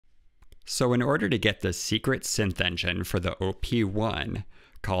So in order to get the secret synth engine for the OP-1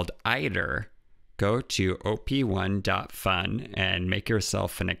 called iter, go to op1.fun and make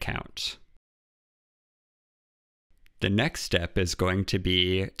yourself an account. The next step is going to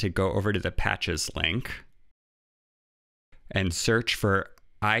be to go over to the patches link and search for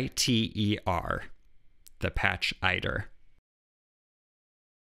iter, the patch iter.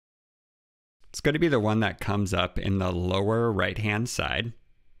 It's going to be the one that comes up in the lower right-hand side.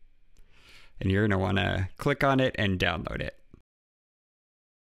 And you're going to want to click on it and download it.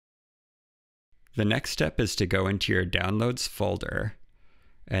 The next step is to go into your downloads folder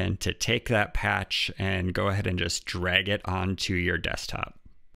and to take that patch and go ahead and just drag it onto your desktop.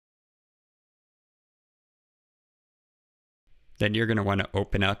 Then you're going to want to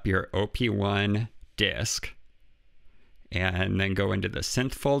open up your OP-1 disk and then go into the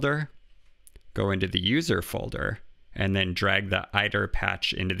synth folder, go into the user folder, and then drag the iter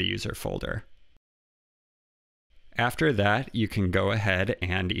patch into the user folder. After that, you can go ahead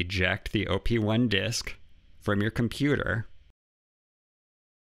and eject the OP-1 disk from your computer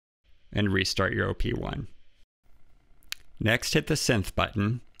and restart your OP-1. Next, hit the synth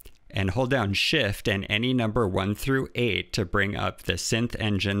button and hold down Shift and any number 1 through 8 to bring up the synth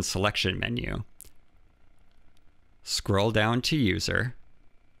engine selection menu. Scroll down to user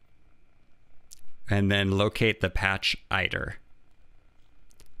and then locate the patch iter.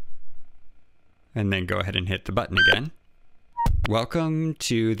 And then go ahead and hit the button again. Welcome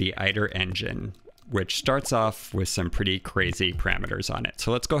to the iter engine, which starts off with some pretty crazy parameters on it.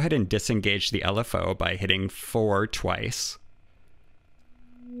 So let's go ahead and disengage the LFO by hitting 4 twice.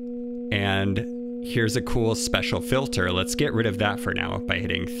 And here's a cool special filter. Let's get rid of that for now by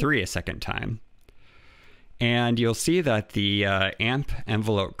hitting 3 a second time. And you'll see that the amp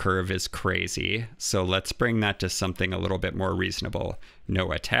envelope curve is crazy. So let's bring that to something a little bit more reasonable.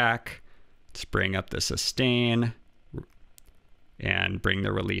 No attack. Let's bring up the sustain and bring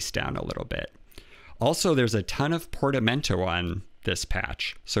the release down a little bit. Also, there's a ton of portamento on this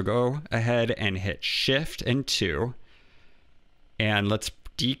patch. So go ahead and hit Shift and 2. And let's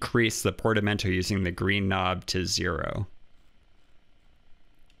decrease the portamento using the green knob to 0.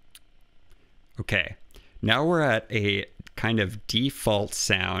 Okay, now we're at a kind of default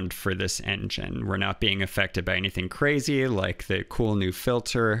sound for this engine. We're not being affected by anything crazy like the cool new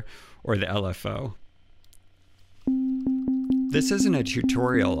filter or the LFO. This isn't a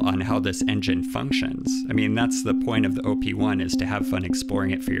tutorial on how this engine functions. I mean, that's the point of the OP-1, is to have fun exploring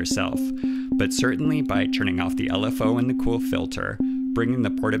it for yourself. But certainly by turning off the LFO and the cool filter, bringing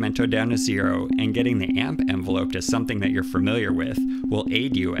the portamento down to 0, and getting the amp envelope to something that you're familiar with will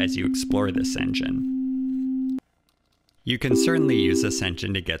aid you as you explore this engine. You can certainly use this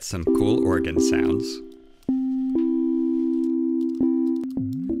engine to get some cool organ sounds.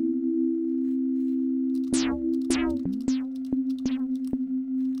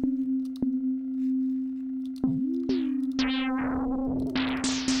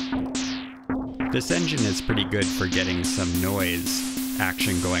 This engine is pretty good for getting some noise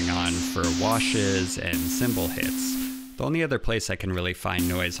action going on for washes and cymbal hits. The only other place I can really find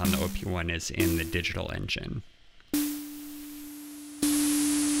noise on the OP-1 is in the digital engine.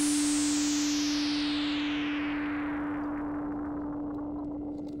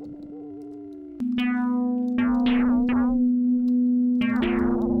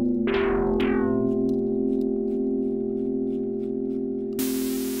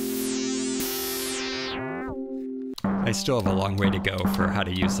 I still have a long way to go for how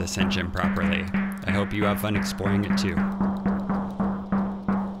to use this engine properly. I hope you have fun exploring it too.